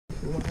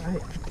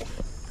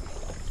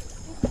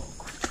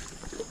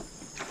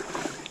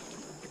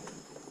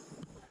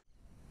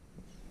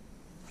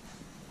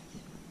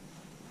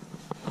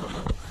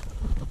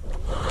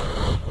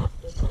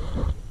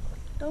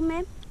Tô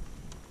mesmo.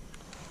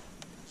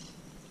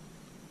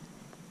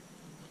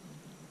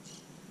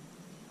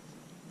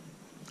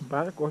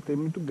 Para, cortei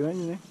muito grande,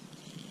 né?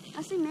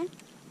 Assim mesmo.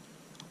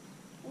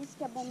 Isso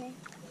que é bom mesmo.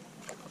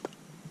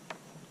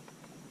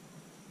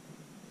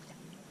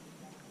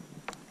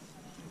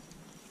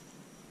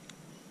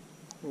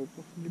 Vou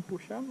conseguir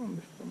puxar não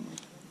desse tamanho.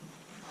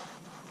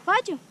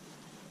 Pode?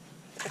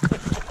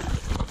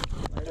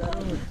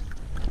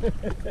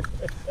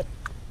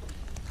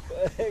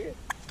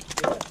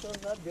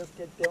 Graças a Deus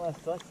que ele tem uma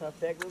sorte, só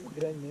pega os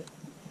grandes, né?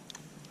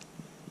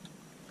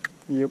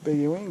 E eu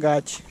peguei um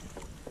engate.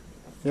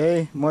 E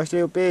aí, mostra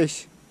aí o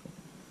peixe.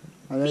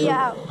 Olha aí,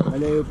 Piau.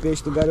 olha aí o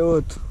peixe do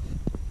garoto.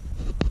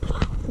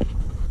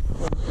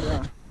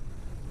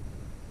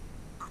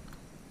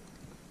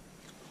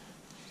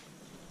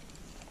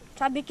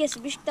 Sabe que esse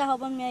bicho que tá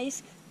roubando minha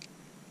isca?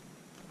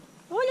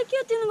 Olha aqui,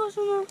 eu tenho um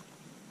negócio não.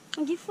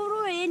 Alguém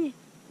furou ele.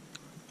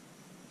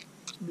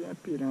 Bem a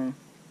piranha.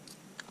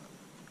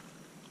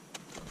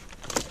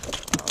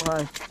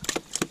 Vai.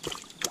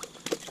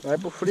 Vai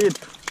pro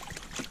frito.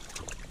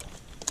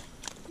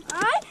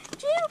 Ai,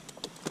 tio.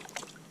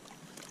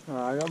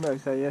 Ah, Gabriel,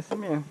 isso aí é assim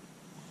mesmo.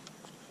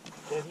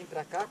 Quer vir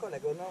pra cá,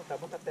 colega? Ou não? Tá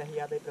bom, tá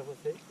perreado aí pra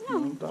vocês?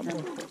 Não tá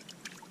bom.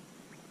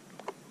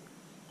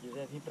 Se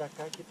quiser vir pra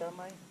cá, aqui tá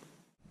mais...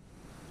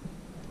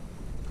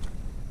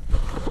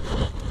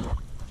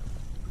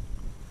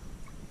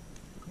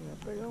 Vou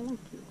pegar um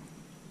aqui.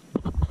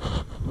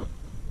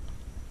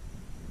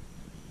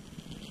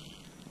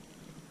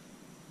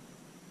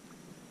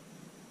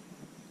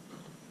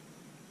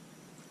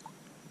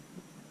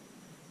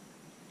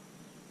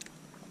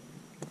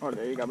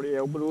 Olha aí,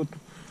 Gabriel bruto.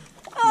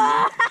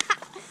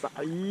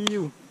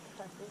 Saiu.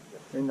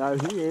 Eu ainda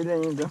vi ele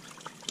ainda.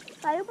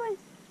 Saiu, pai?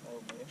 É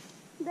o mesmo.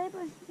 Daí,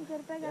 pai, eu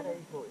quero pegar. Pera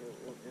aí, pô,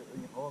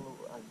 eu enrolo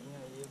a linha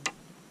aí.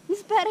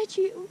 Espera,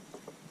 tio.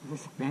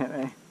 Espera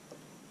aí.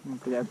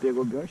 Já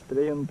pegou bem uns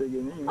 3, eu não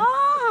peguei nenhum.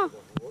 Ah!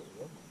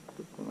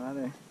 Tô com nada,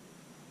 é.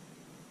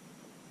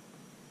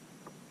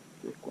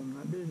 Ficou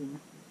na beirinha.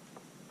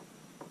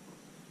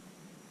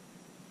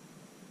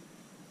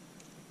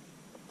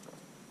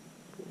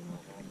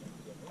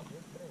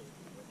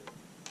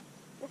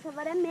 Esse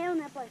agora é meu,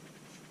 né, pai?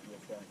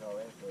 Esse anzol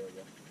é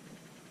velho.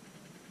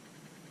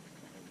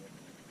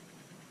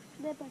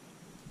 Daí, pai.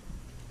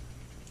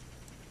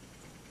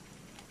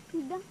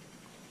 Me dá.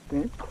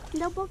 Tem? Me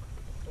dá um pouco.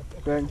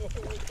 Pega.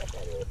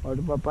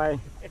 Olha o papai.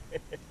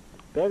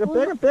 Pega,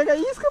 pega, pega a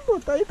isca, pô.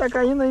 Tá aí, tá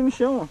caindo aí no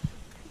chão, ó.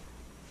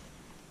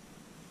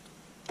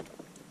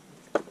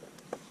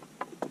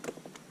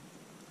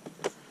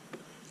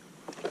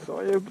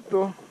 Só eu que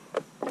tô.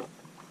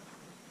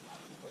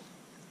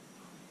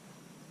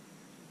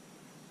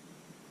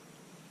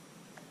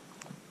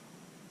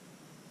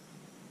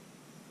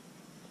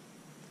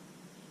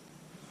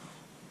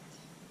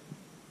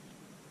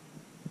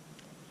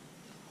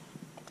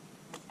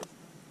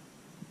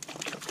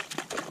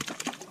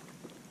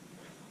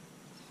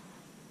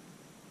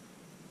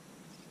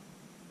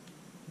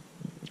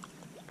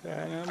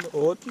 Caramba,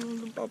 outro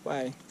do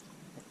papai.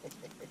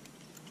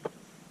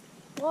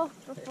 Ô,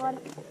 tô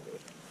fora.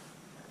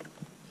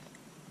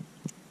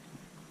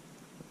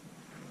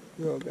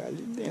 Jogar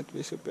ali dentro,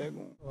 ver se eu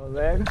pego um.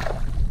 Colega.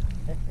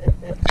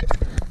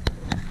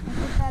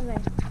 Vou ficar,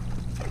 velho.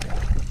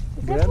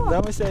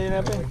 Grandão esse aí,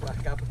 né, pai? Vou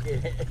embarcar porque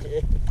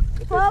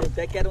eu pensei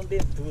até que era um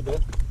dentudo, ó.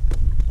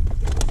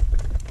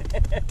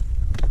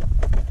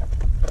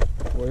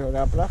 Vou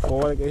jogar pra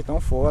fora, que eles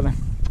estão fora.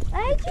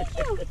 Ai,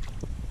 tio.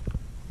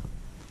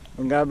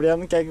 O Gabriel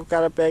não quer que o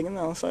cara pegue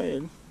não, só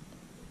ele.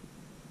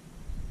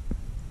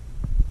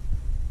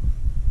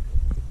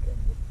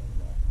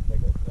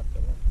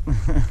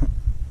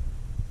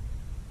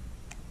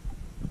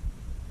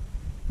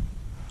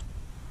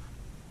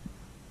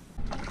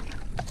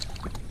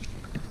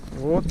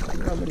 Outro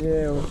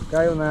Gabriel,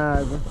 caiu na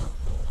água.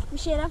 Me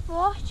cheira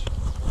forte.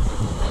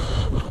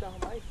 Ele tá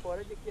mais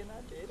fora do que na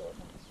beira, ó.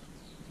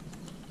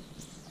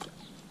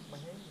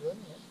 Mas é engano,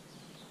 né?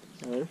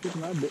 Aí eu fico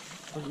na beira.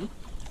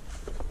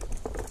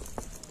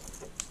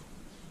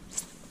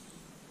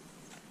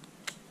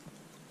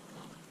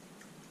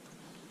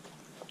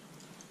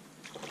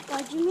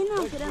 Pode ir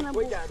não, tirando a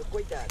boca. Cuidado,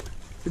 cuidado.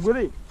 Segura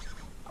aí.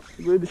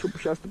 Segura aí, deixa eu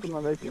puxar esse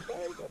tucunaré aqui.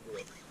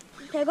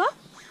 Pegou?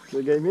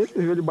 Peguei mesmo,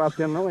 você viu ele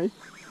batendo não aí?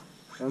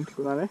 É um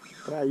tucunaré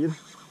traído.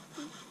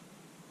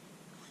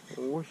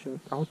 Poxa,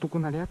 tá o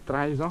tucunaré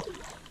atrás, ó.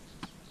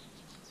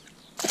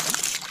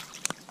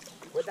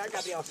 Cuidado,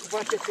 Gabriel.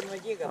 Baixa esse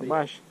mandinho, Gabriel.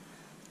 Abaixa.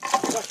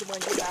 Baixa o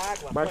mandinho na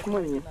água. Abaixa o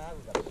mandinho. Na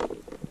água,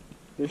 Gabriel.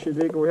 Deixa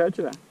ele aí que eu vou já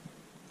tirar.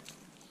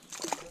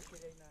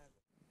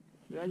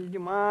 Grande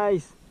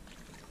demais.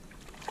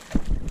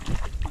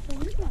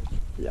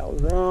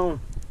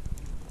 Piauzão.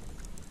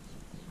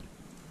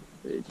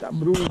 Eita,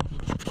 bruto.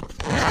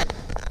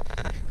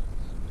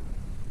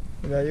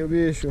 Olha aí o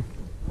bicho.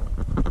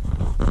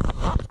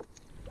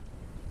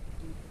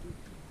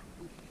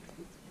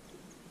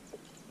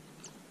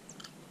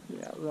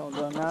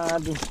 Piauzão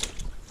danado.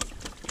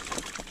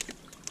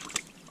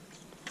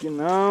 Que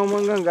não,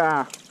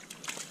 mangangá.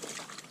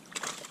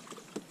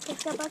 Vou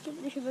escapar aqui.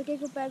 Deixa eu ver o que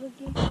eu pego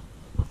aqui.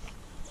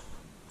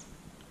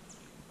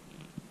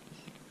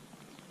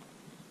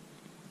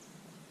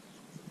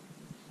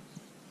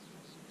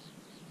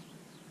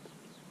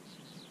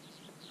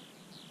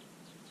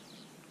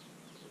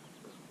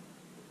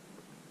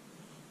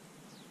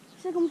 Não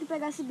sei como que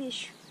pegar esse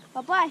bicho.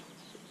 Papai,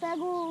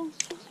 pega o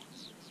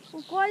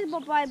coisa,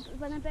 papai,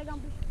 pra não pegar um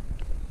bicho.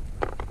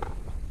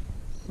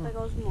 Vou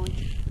pegar os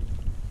montes.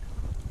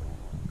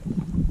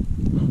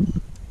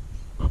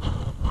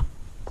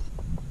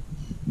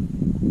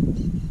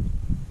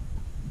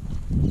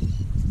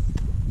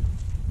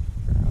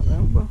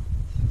 Caramba.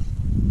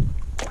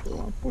 Deu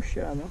uma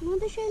puxada. Não,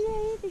 deixa ele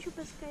aí, deixa eu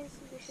pescar isso,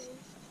 deixa ele.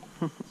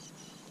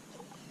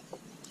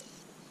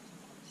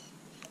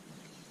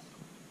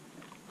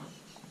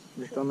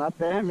 Eles estão na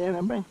terra mesmo,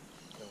 né, bem?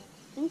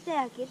 Tem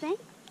terra aqui, tem?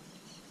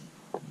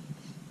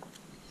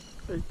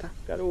 Eita,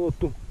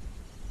 garoto.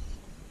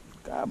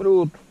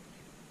 Cabruto.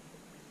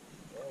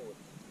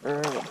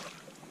 É.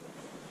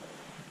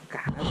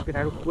 Caralho,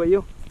 pirarucu aí,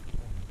 ó.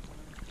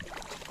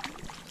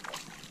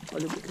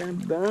 Olha o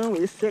grandão,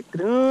 esse é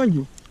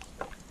grande.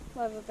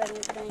 Vai, vou pegar o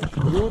grande.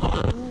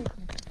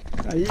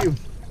 Caiu.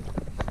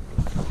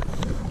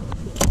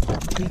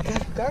 Vem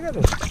cá,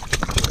 garoto.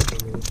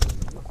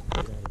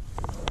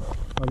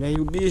 Olha aí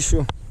o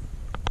bicho.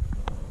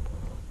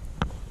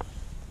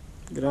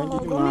 Grande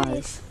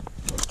demais.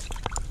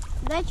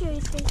 Deixa eu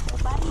isso aí,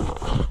 trabalho.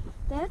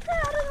 É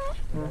caro,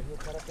 né? O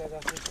cara pega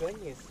assim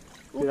caniço.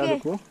 O quê?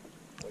 Pirarucu?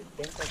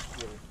 80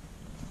 quilos.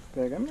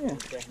 Pega mesmo.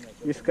 Internet.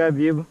 Isca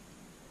vivo.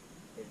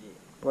 Ele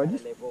Pode?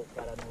 levou o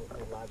cara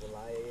no lago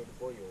lá e ele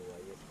boiou.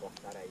 Aí eles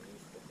cortaram a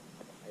isca.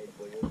 Aí ele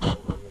boiou de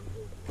novo, aí ele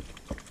jogou.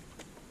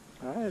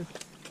 Ah, é.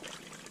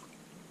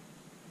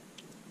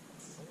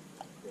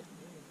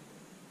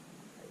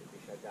 Aí o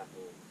bicho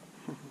agarrou.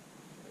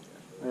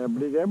 A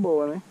briga é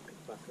boa, né?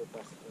 Ele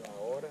passou uma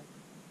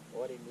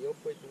hora e meia ou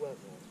foi 2 horas.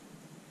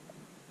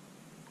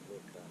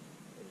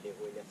 Ele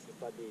levou ele assim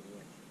pra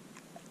beirinha.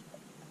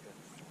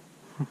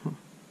 Cansado.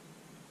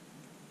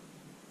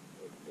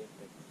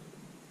 80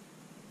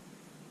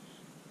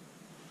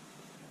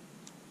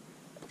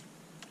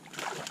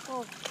 quilos.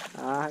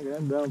 Ó, Ah,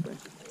 grandão, pai.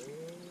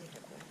 Ei,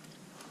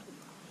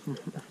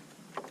 rapaz.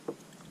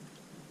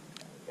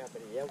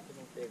 Gabriel que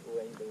não pegou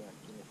ainda um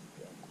aqui nesse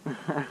campo.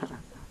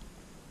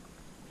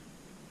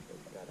 O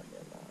cara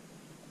melado.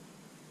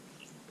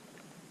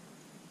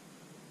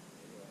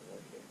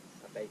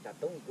 Rapaz, ele tá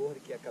tão gordo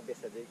que a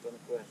cabeça dele, quando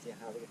for assim,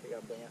 rasga e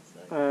fica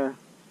banhaçada. É,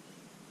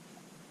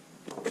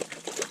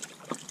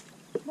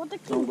 bota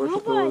aqui, tão não vai.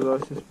 gostoso, ó,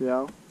 esses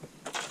piau.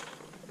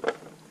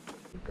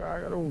 Vem cá,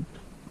 garoto.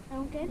 É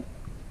um quê?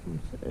 Não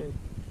sei.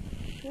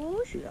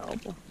 Puxa. Piau,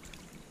 pô.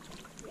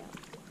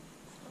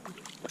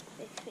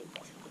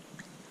 Perfeito.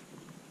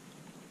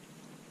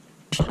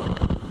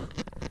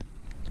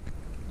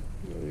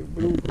 E aí,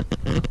 bruto.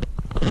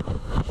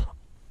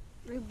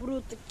 E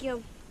bruto aqui, ó.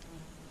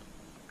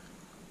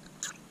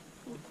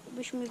 O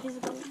bicho me avisa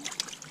pra mim.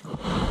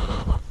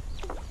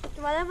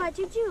 Tu vai levar,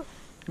 tio?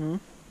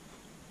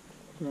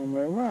 Não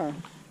vai levar.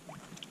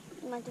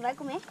 Mas tu vai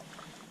comer?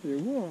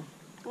 Eu vou.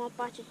 Uma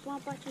parte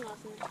nossa,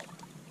 né?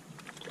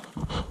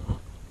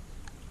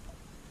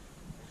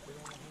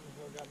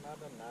 Não jogar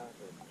nada.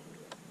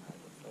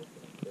 Só o que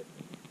não quer.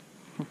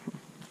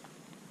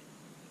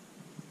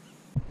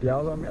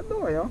 Piauzão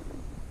medonho, ó.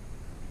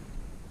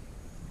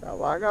 Tá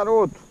lá,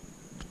 garoto.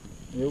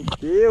 Meu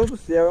Deus do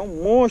céu, é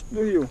um monstro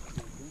do rio.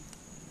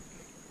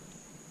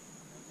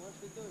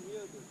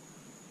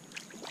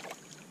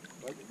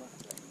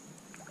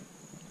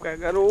 Pega,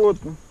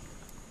 garoto.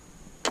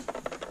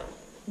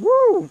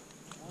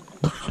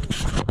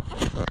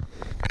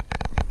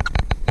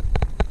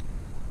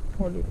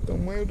 Olha o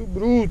tamanho do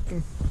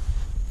bruto.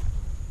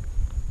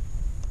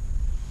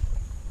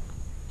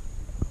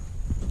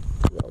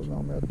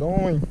 Piauzão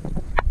medonho.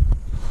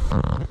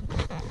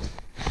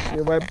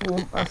 Você vai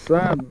pro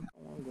passado.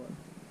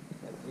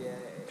 Aqui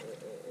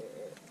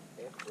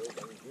é coisa,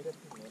 ele vira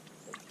pimenta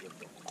isso aqui, ó.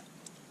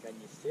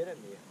 Caniceira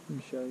mesmo.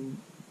 Bicho aí,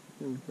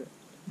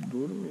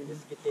 duro mesmo.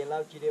 Esse que tem lá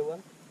eu tirei o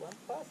ano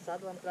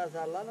passado, o ano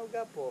atrasado, lá no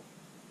Gapó.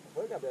 Não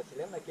foi, Gabriel? Você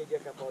lembra naquele dia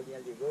que a Paulinha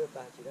ligou, eu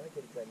tava tirando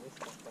aquele caniço?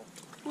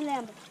 Me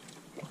lembra.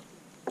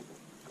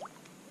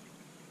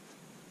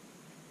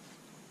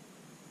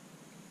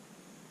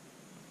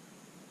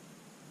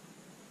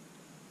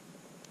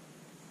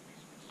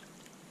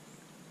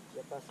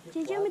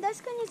 Tio, me dá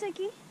esse caniço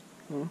aqui.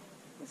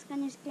 Esse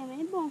caniço aqui é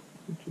bem bom.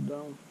 Vou te dar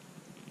um.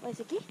 Olha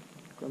esse aqui?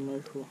 Quando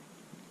nós for.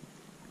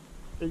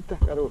 Eita,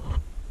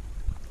 garoto.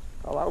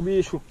 Olha lá o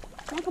bicho.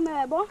 Não, como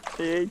é bom?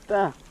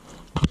 Eita.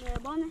 É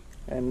bom, né?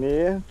 É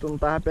mesmo. Tu não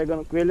tava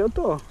pegando com ele, eu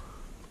tô.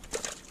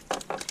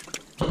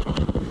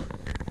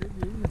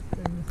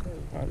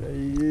 Olha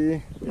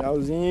aí.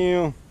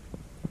 Piauzinho.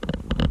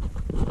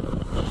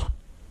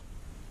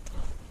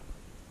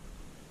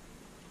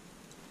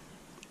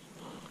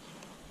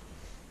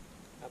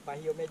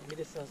 Rapaz, eu me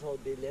admiro esse anzol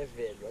dele, é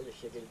velho. Olha,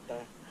 chega, ele tá...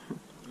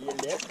 E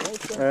ele é bom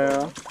esse anzol. É,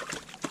 ó. Né?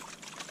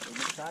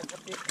 Ele saca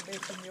peixe como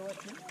esse meu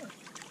aqui, não.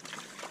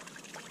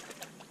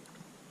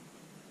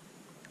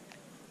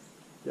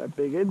 Já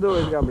peguei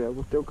 2, Gabriel, com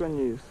o teu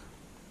caniço.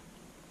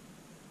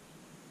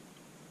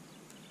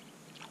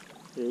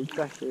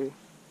 Eita, cheio.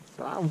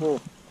 Travou.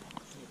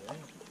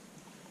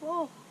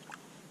 Pô,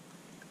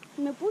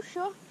 me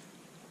puxou.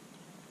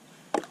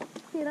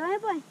 Piranha,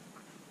 pai?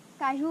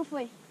 Caju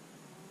foi.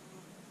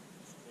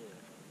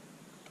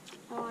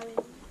 Olha.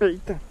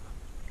 Eita.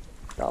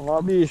 Calma,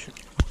 ó, bicho.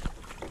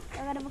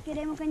 Agora eu vou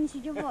querer meu caniço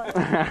de volta.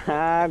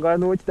 Agora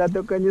não vou te dar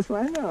teu caniço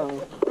mais não.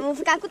 Eu vou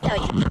ficar com o teu.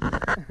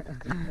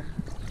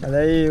 Olha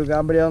aí, o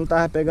Gabriel não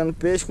tava pegando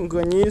peixe com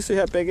caniço e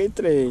já peguei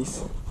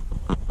 3.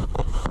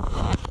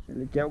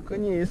 Ele quer o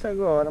caniço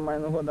agora,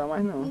 mas não vou dar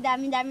mais não. Me dá.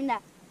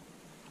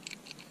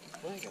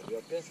 Vai,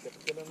 Gabriel, pesca,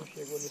 porque ela não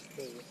chegou nisso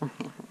daí.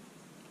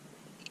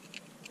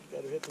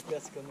 Quero ver tu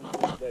pescando um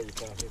pouco daí,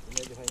 pra ver como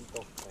ele vai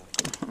entortar.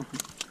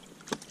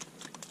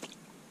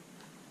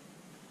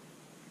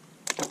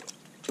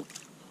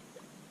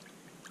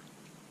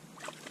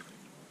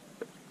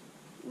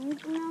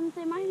 Não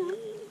tem mais não.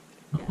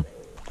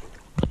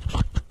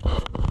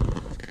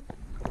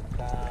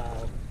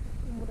 Tá.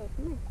 Um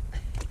buraco, né?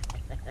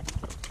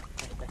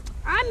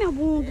 Ai, meu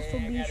bunda, seu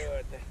bicho.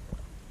 Garota.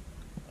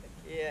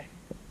 Aqui é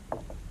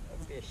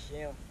o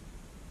peixinho.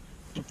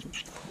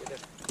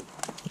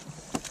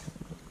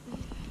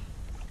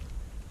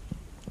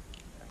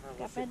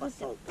 Você pra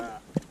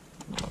soltar.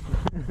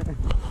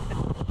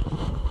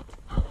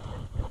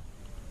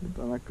 Ele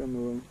tá na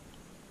canoa.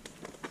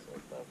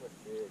 Soltar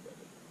você,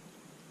 Gabriel.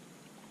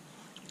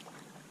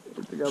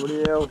 Eita,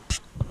 Gabriel.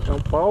 É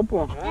um pau,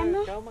 pô?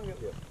 não. Calma,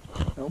 Gabriel.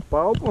 É um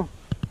pau, pô?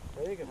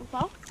 Aí, Gabriel. O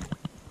pau?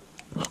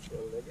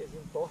 Eu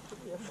leguezinho torto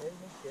mesmo, ele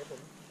não quebra,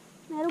 né?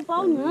 Não era o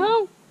pau,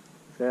 não.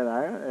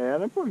 Será?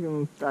 Era, porque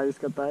a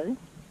isca tá aí.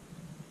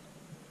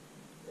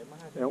 É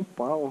amarradinho. É um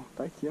pau, ó.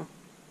 Tá aqui, ó.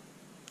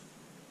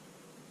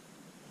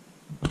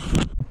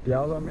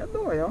 Piau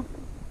medonho, ó.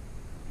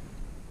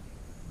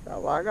 Tá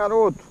lá,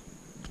 garoto.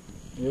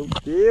 Meu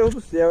Deus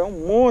do céu, é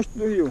um monstro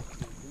do rio.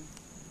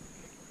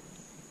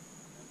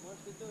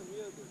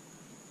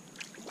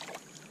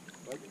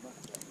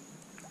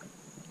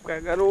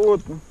 Pega,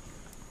 garoto.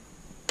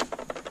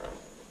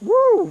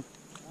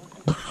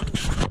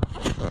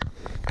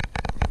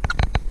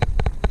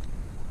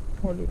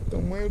 Olha o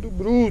tamanho do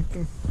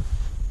bruto.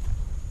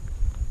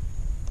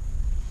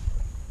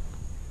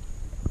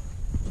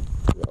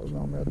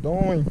 Piauzão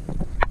medonho.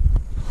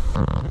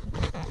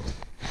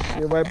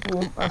 Você vai pro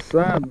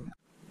assado.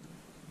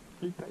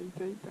 Eita.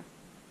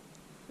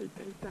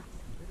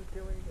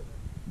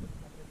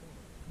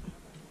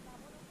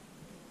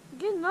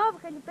 De novo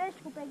aquele peixe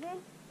que eu peguei.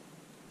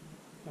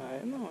 Ah,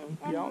 é não, é um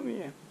piau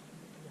mesmo.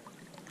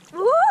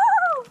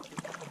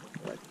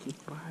 Que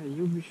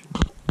pariu, bicho.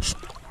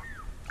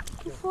 O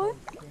que foi?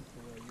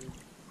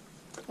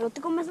 Eu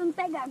tô começando a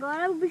pegar.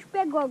 Agora o bicho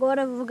pegou.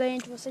 Agora eu vou ganhar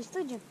de vocês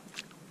tudinho.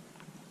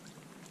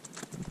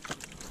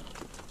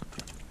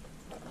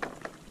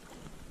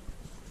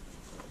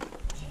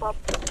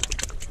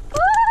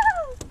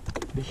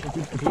 Bicho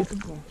de preto,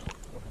 pô.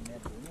 Porra,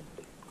 medonha.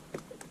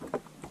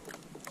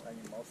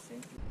 Animal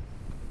sempre.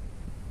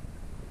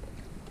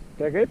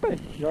 Pega aí, pai.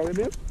 Joga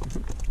dentro.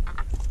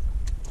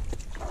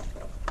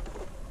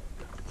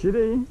 Tira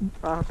aí.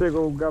 Ah,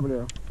 pegou o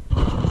Gabriel.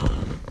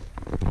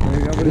 Aí,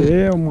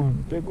 Gabriel,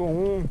 mano. Pegou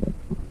um.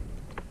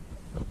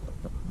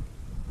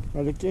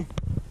 Olha aqui.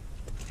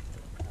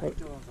 Ai,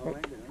 que anzol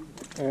é grande, né?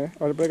 É,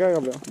 olha pra cá,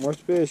 Gabriel.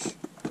 Mostra o peixe.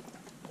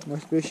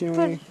 Mostra o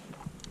peixinho aí.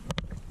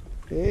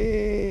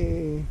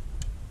 Ei.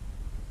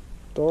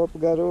 Top,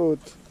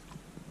 garoto.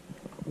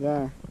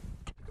 Já.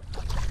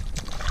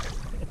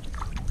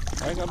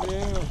 Vai,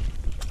 Gabriel.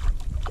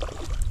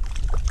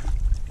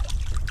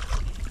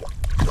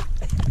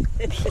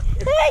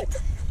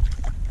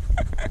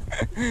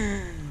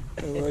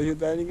 Não vou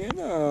ajudar ninguém,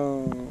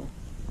 não.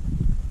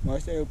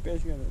 Mostra aí o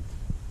peixe, garoto.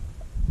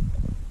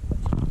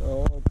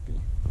 Top.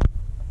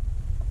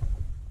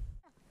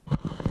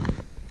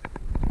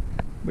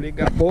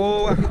 Briga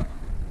boa.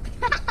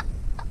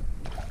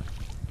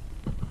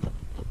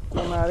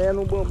 Conaré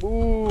no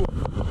bambu.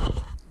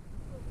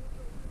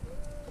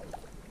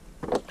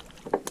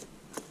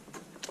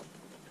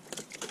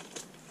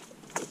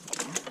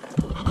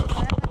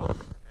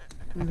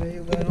 Olha aí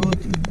o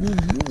garoto,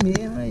 engoliu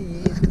mesmo a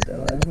isca, tá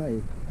lá,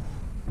 vai.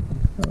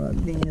 Tá lá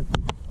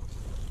dentro.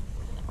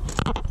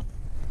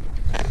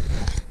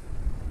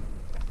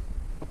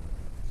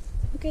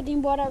 Não queria ir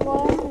embora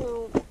agora,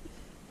 não.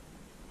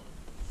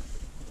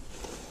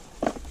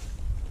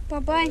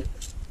 Papai?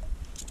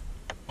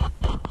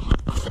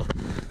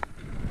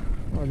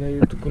 Olha aí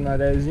o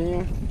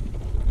tucunarezinho.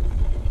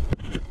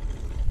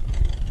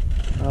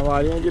 A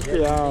varinha de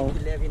piau. Que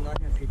leve nós,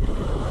 minha filha.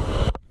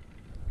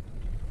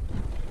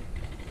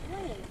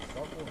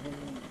 Só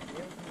correndo.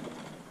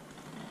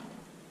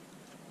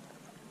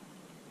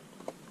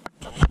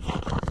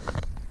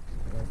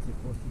 Se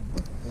fosse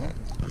 2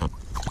 pontos,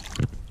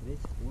 3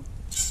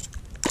 pontos.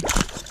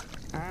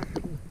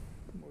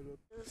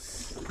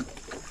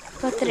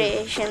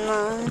 3 de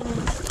nós.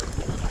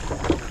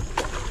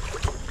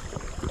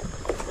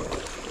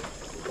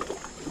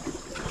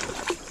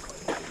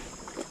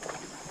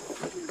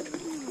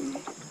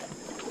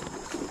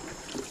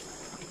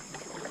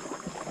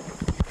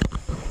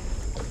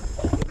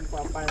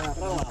 Papai lá,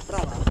 pra lá, pra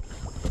lá.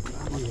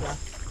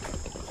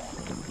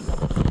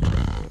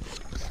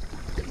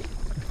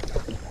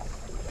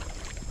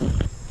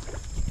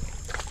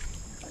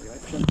 Aí vai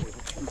puxando ele,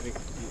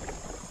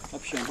 vai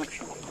puxando, vai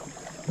puxando.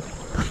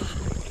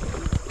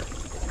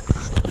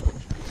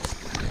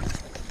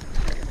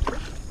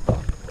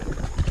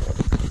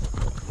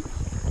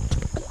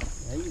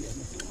 Aí,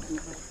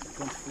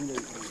 canto fundo aí.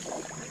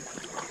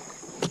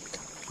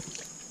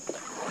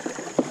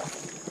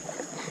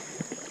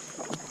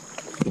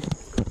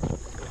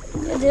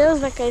 Meu Deus,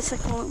 vai cair essa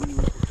cama.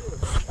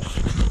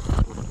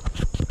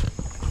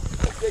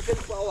 Deixa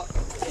ele pau lá.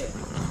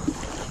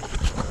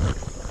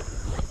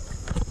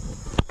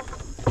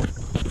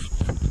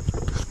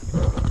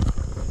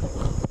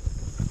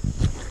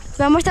 Você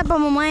vai mostrar pra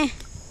mamãe?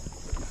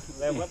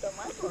 Levanta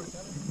mais, pô.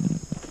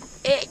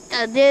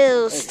 Eita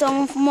Deus,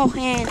 estamos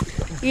morrendo.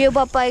 E o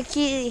papai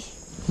aqui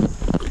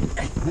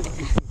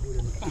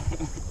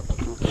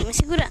me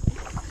segurando.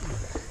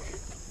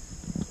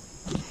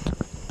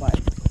 Vai.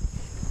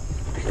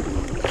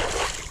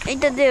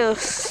 Eita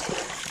Deus.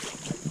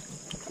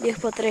 Deus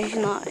por trás de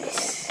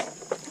nós.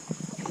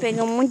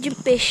 Pegamos um monte de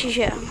peixe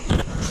já.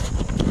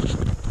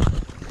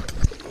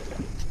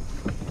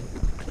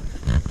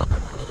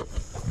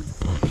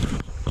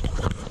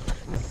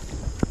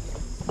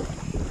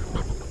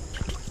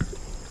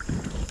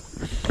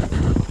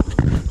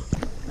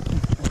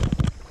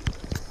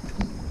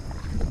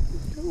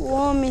 O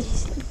homem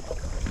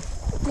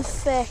de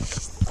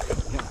festa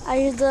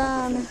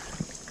ajudando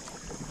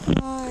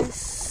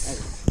nós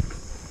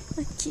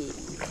aqui.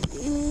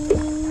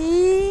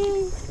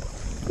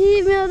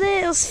 Ih, meu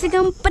Deus,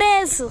 ficamos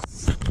presos.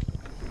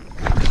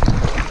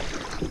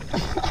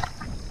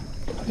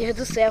 Deus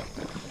do céu.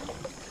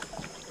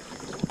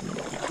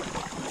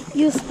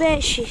 E os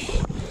peixes?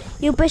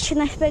 E o peixe que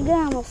nós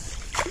pegamos?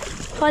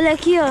 Olha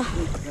aqui, ó.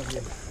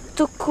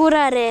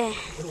 Tucuraré.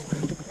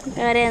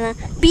 Arena.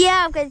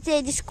 Piau, quer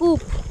dizer,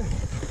 desculpa.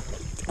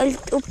 Olha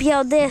o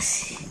piau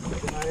desse.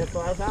 Aí eu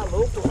tô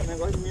azalou, pô. O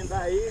negócio de me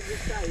dar aí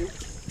e caiu.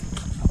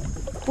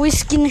 Por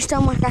isso que nós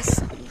estamos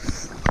caçando.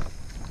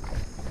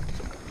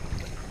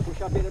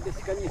 Puxa a beira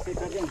desse caniço aí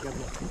pra dentro,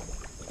 Gabriel.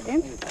 Tá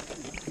dentro?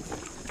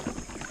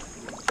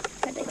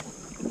 Cadê?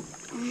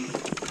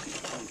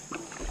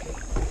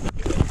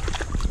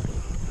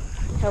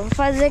 Já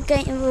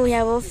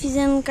vou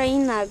fazendo cair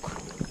na água.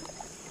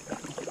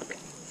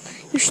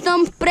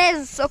 Estamos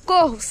presos,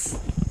 socorros!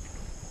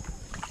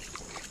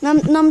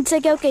 Nome disso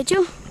aqui é o que,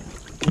 tio?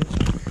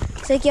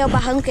 Isso aqui é o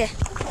barranco, é?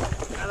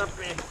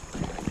 Garapé.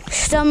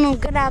 Estamos no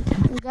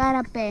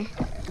garapé.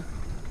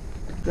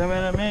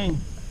 Cameraman.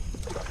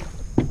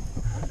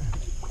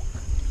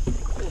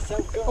 Esse é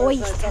o cão, Oi,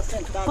 ele tá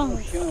sentado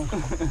no chão.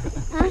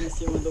 Em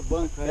cima do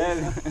banco aí.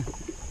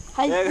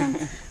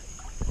 Olha.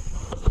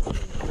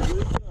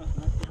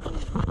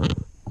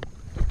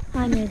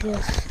 Ai, meu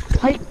Deus.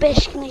 Olha o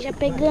peixe que nós já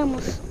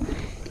pegamos.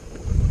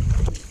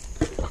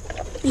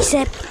 Isso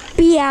é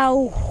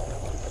piau.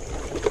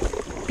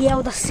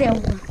 Piau da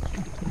selva.